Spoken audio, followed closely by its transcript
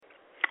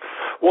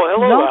Well,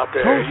 hello Blog out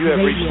there. Talk You have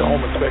reached the Radio.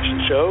 Home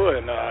Inspection Show,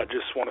 and I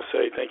just want to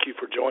say thank you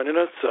for joining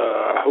us.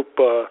 I hope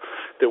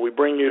that we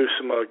bring you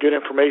some good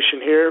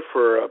information here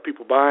for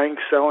people buying,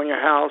 selling a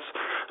house,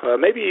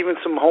 maybe even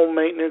some home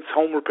maintenance,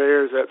 home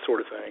repairs, that sort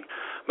of thing.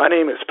 My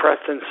name is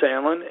Preston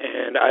Sandlin,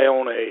 and I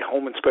own a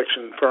home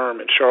inspection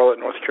firm in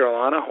Charlotte, North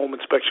Carolina, Home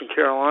Inspection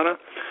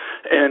Carolina.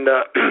 And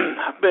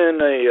I've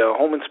been a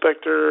home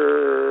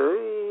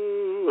inspector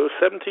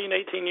 17,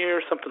 18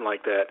 years, something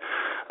like that.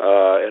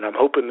 And I'm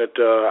hoping that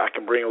I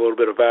can bring a little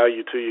bit of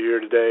value to you here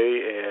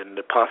today and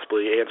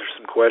possibly answer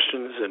some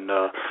questions. And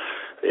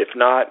if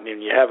not,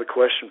 and you have a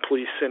question,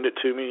 please send it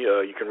to me.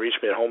 You can reach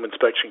me at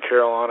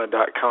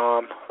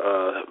homeinspectioncarolina.com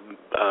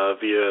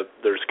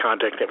there's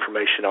contact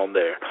information on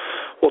there.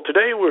 Well,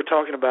 today we're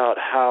talking about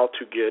how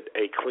to get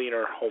a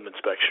cleaner home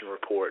inspection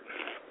report.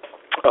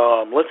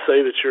 Let's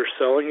say that you're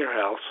selling your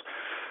house.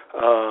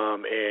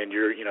 And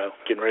you're,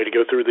 getting ready to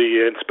go through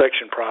the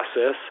inspection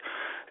process.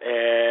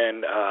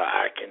 And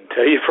I can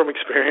tell you from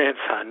experience,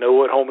 I know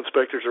what home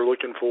inspectors are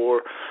looking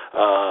for.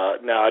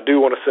 Now, I do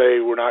want to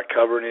say we're not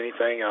covering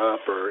anything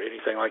up or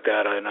anything like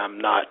that, and I'm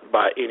not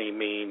by any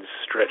means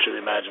stretch of the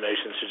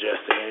imagination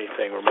suggesting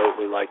anything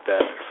remotely like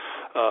that.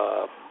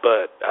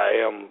 But I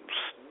am,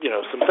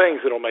 some things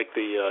that will make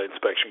the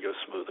inspection go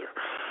smoother.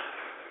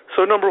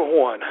 So, number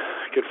one,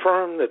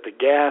 confirm that the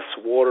gas,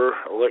 water,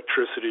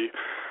 electricity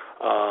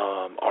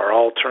are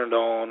all turned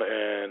on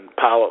and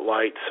pilot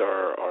lights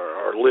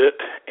are lit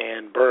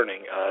and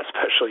burning,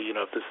 especially,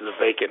 if this is a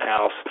vacant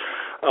house.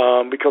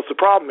 Because the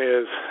problem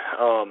is,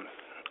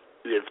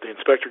 if the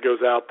inspector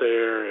goes out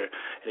there and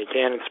he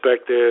can't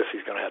inspect this,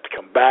 he's going to have to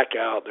come back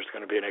out. There's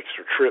going to be an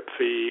extra trip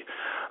fee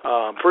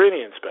for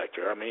any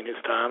inspector. I mean, his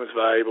time is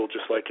valuable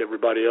just like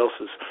everybody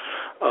else's.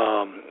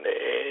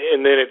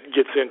 And then it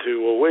gets into,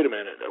 well, wait a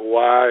minute,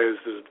 why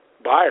is the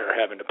buyer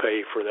having to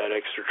pay for that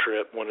extra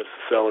trip when it's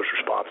the seller's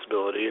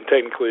responsibility? And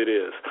technically it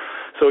is.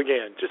 So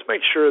again, just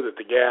make sure that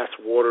the gas,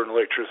 water, and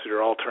electricity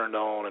are all turned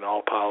on and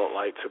all pilot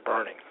lights are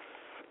burning.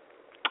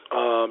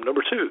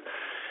 Number two,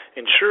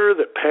 ensure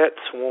that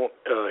pets won't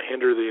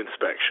hinder the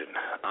inspection.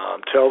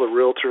 Tell the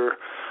realtor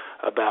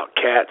about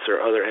cats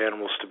or other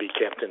animals to be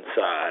kept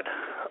inside.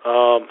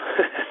 I'm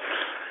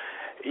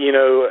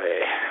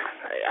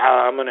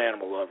an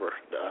animal lover.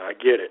 I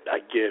get it.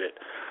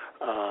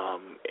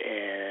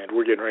 And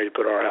we're getting ready to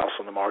put our house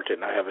on the market,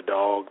 and I have a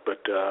dog,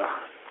 but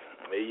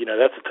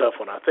that's a tough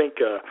one. I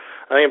think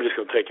I'm just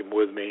going to take him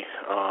with me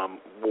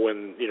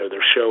when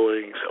there's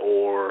showings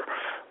or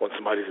when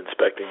somebody's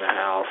inspecting the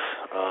house.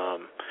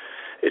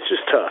 It's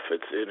just tough.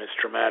 It's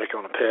traumatic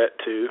on a pet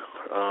too,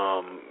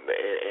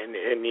 and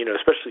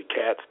especially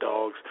cats,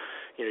 dogs.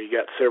 You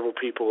got several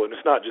people, and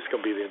it's not just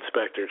going to be the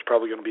inspector. It's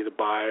probably going to be the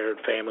buyer and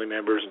family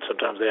members, and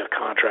sometimes they have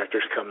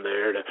contractors come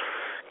there to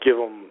give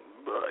them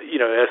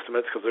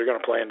estimates because they're going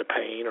to plan to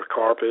paint or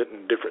carpet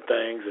and different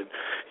things. And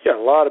a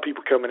lot of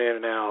people coming in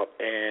and out,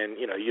 and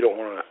you don't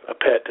want a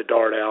pet to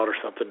dart out or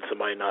something and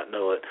somebody not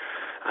know it.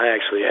 I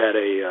actually had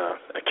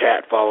a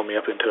cat follow me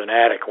up into an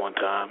attic one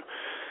time,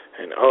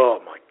 and oh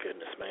my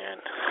goodness, man,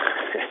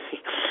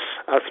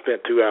 I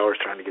spent 2 hours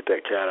trying to get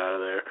that cat out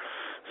of there.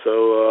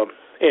 So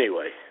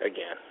anyway,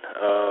 again,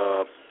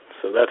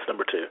 so that's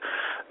number two.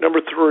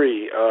 Number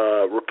three,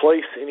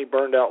 replace any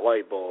burned out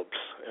light bulbs.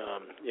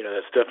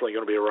 That's definitely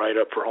going to be a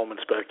write-up for home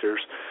inspectors.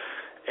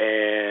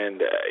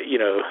 And,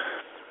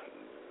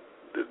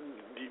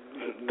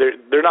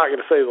 they're not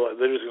going to say,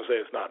 they're just going to say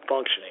it's not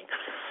functioning.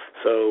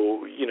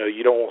 So,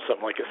 you don't want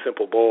something like a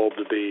simple bulb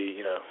to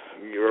be,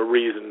 a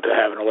reason to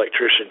have an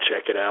electrician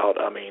check it out.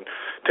 I mean,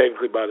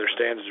 technically by their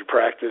standards of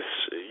practice,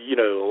 a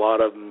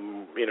lot of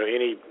them,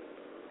 any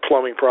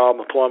plumbing problem,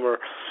 a plumber,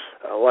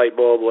 a light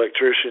bulb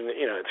electrician,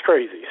 it's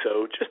crazy.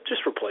 So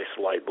just replace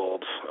the light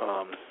bulbs.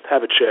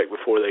 Have a check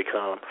before they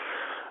come.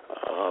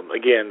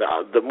 Again,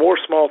 the more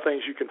small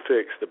things you can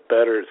fix, the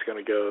better it's going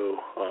to go.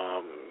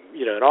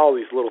 And all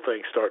these little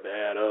things start to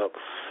add up.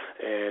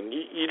 And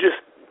you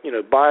just,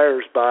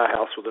 buyers buy a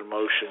house with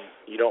emotion.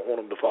 You don't want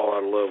them to fall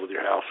out of love with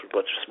your house with a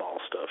bunch of small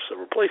stuff. So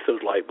replace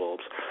those light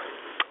bulbs.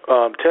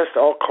 Test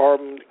all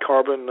carbon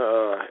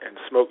and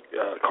smoke,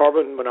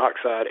 carbon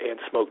monoxide and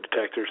smoke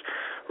detectors.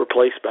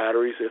 Replace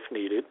batteries if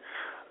needed.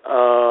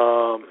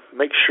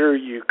 Make sure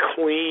you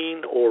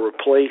clean or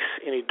replace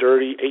any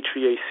dirty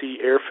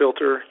HVAC air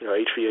filter.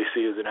 HVAC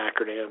is an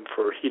acronym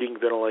for heating,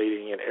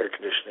 ventilating, and air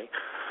conditioning.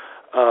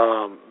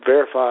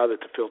 Verify that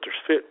the filters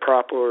fit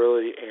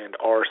properly and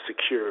are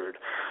secured.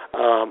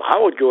 I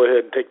would go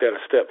ahead and take that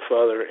a step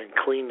further and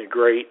clean the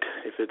grate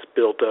if it's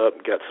built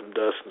up, got some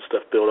dust and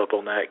stuff built up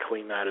on that,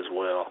 clean that as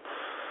well.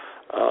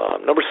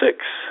 Number six,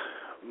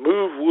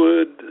 move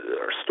wood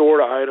or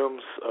stored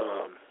items,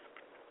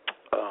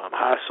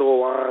 high soil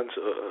lines,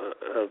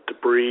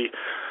 debris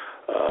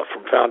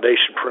from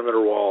foundation perimeter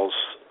walls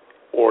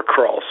or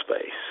crawl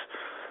space.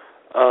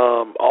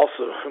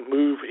 Also,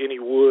 move any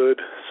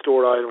wood,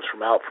 stored items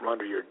from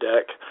under your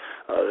deck.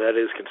 That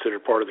is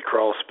considered part of the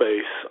crawl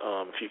space.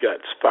 If you got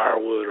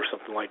firewood or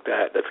something like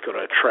that, that's going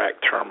to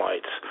attract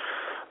termites.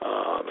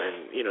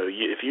 And,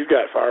 if you've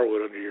got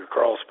firewood under your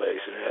crawl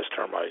space and it has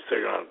termites,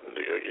 they're going to,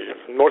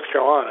 in North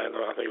Carolina, and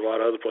I think a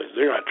lot of other places,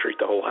 they're going to treat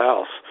the whole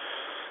house.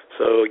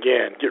 So,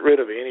 again, get rid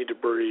of any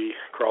debris,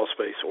 crawl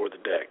space, or the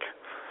deck.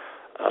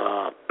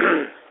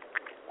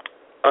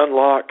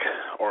 Unlock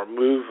or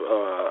move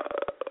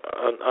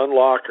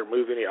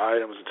any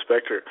items.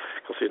 Inspector,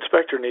 because the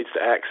inspector needs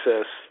to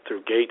access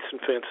through gates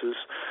and fences,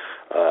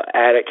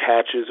 attic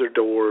hatches or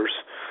doors,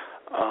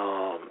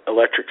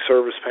 electric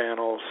service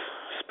panels,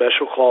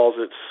 special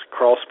closets,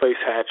 crawl space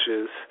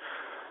hatches.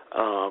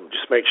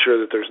 Just make sure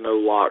that there's no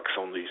locks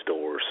on these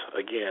doors.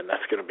 Again,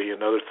 that's going to be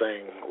another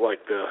thing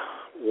like the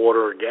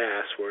water or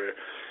gas where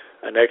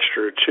an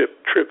extra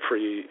trip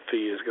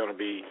fee is going to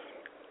be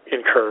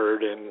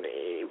incurred, and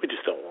we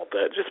just don't want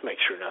that. Just make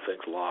sure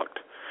nothing's locked.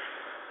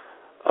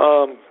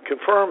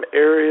 Confirm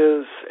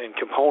areas and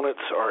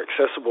components are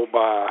accessible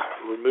by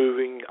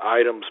removing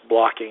items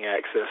blocking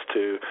access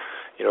to,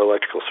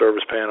 electrical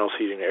service panels,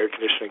 heating and air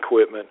conditioning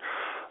equipment,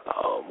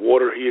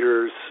 water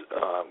heaters,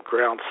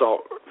 ground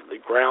fault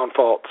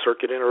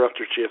circuit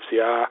interrupters,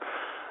 GFCI,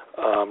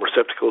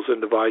 receptacles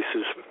and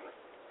devices,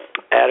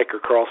 attic or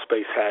crawl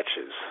space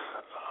hatches,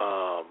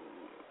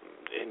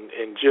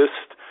 and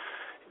just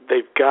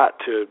they've got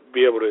to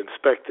be able to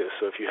inspect this.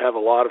 So if you have a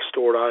lot of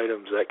stored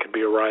items, that could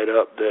be a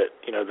write-up that,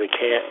 they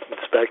can't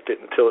inspect it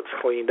until it's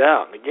cleaned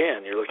out. And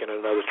again, you're looking at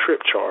another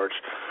trip charge.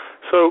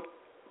 So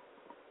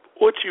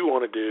what you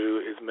want to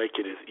do is make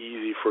it as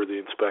easy for the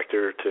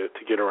inspector to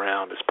get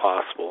around as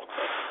possible.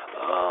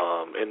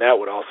 And that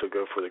would also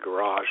go for the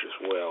garage as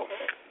well.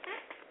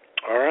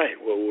 All right,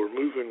 well, we're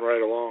moving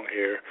right along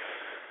here.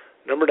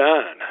 Number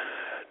 9,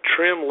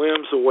 trim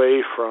limbs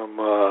away from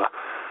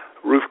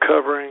roof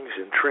coverings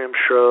and trim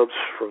shrubs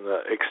from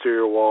the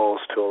exterior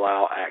walls to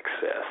allow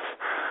access.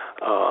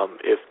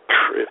 If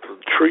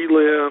tree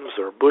limbs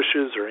or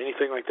bushes or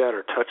anything like that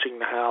are touching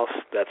the house,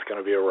 that's going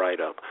to be a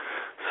write-up.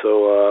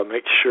 So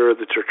make sure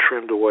that you're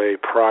trimmed away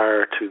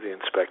prior to the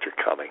inspector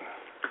coming.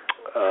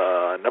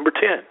 Number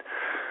 10,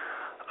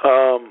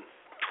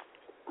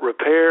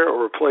 repair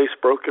or replace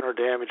broken or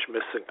damaged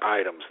missing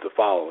items. The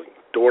following: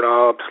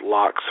 doorknobs,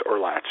 locks, or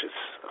latches.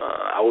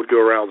 I would go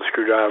around with a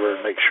screwdriver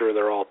and make sure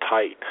they're all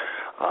tight.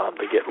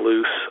 They get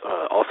loose.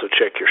 Also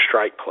check your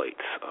strike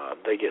plates.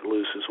 They get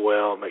loose as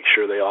well. Make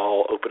sure they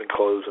all open and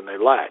close and they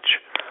latch.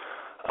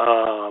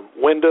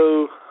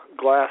 Window,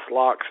 glass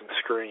locks, and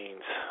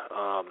screens.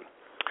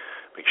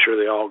 Make sure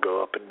they all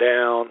go up and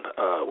down.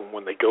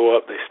 When they go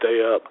up, they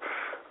stay up.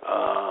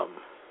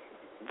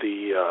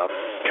 The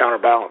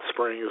counterbalance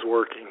spring is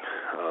working.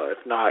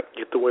 If not,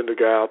 get the window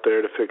guy out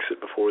there to fix it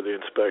before the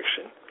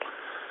inspection.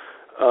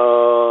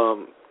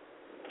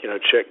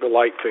 Check the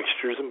light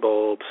fixtures and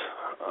bulbs.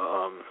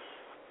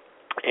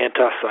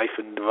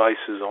 Anti-siphon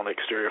devices on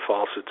exterior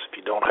faucets. If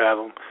you don't have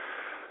them,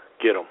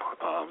 get them.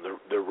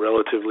 They're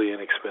relatively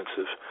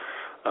inexpensive.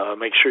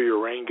 Make sure your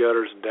rain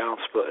gutters and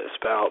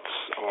downspouts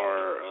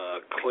are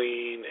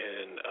clean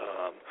and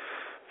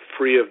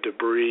free of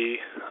debris.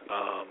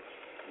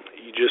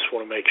 You just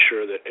want to make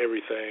sure that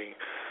everything,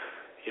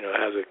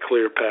 has a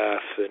clear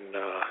path and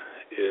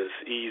is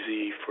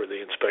easy for the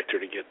inspector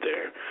to get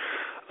there.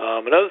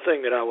 Another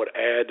thing that I would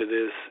add to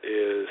this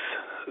is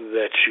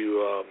that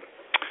you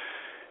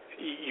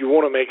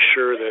want to make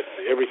sure that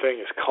everything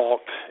is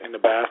caulked in the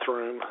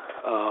bathroom.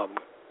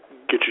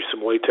 Get you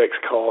some latex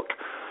caulk.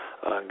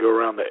 Go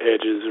around the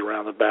edges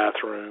around the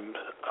bathroom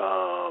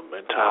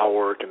and tile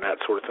work and that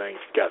sort of thing.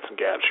 If you've got some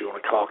gaps, you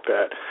want to caulk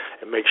that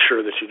and make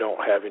sure that you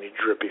don't have any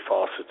drippy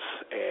faucets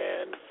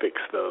and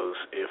fix those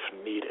if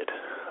needed.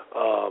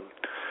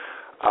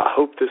 I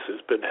hope this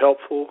has been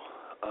helpful.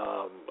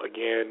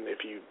 Again,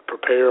 if you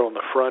prepare on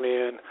the front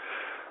end,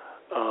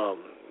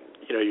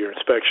 your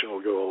inspection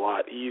will go a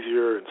lot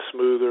easier and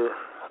smoother,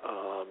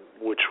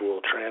 which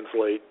will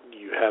translate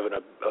you having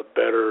a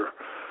better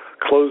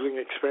closing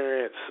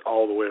experience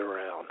all the way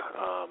around.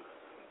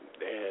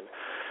 And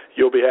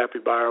you'll be happy,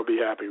 buyer will be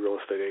happy, real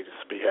estate agents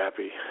will be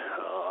happy,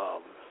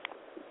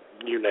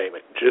 you name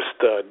it. Just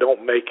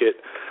don't make it,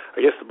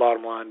 I guess the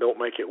bottom line, don't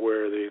make it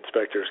where the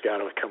inspector's got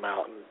to come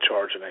out and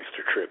charge an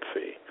extra trip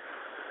fee.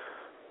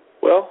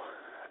 Well,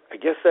 I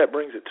guess that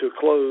brings it to a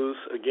close.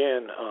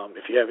 Again,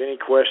 if you have any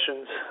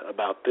questions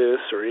about this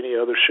or any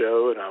other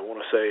show, and I want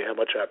to say how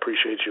much I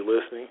appreciate you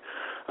listening,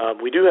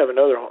 we do have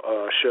another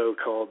show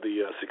called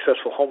the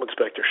Successful Home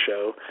Inspector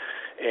Show,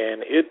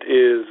 and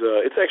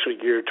it's actually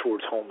geared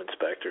towards home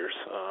inspectors.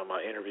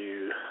 I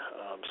interview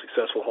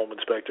successful home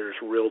inspectors,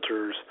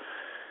 realtors,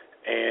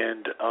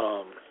 and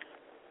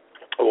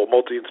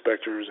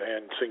multi-inspectors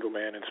and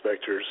single-man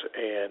inspectors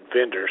and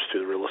vendors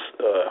to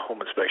the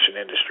home inspection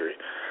industry.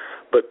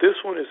 But this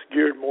one is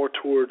geared more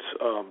towards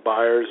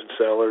buyers and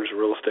sellers,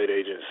 real estate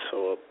agents,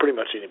 so pretty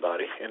much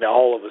anybody. And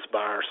all of us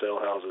buy or sell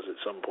houses at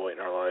some point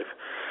in our life.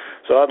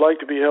 So I'd like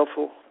to be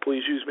helpful.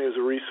 Please use me as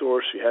a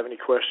resource. If you have any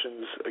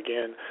questions,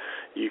 again,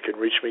 you can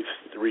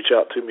reach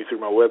out to me through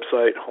my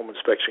website,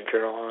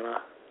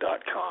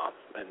 homeinspectioncarolina.com.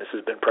 And this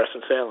has been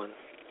Preston Sandlin.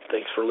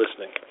 Thanks for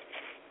listening.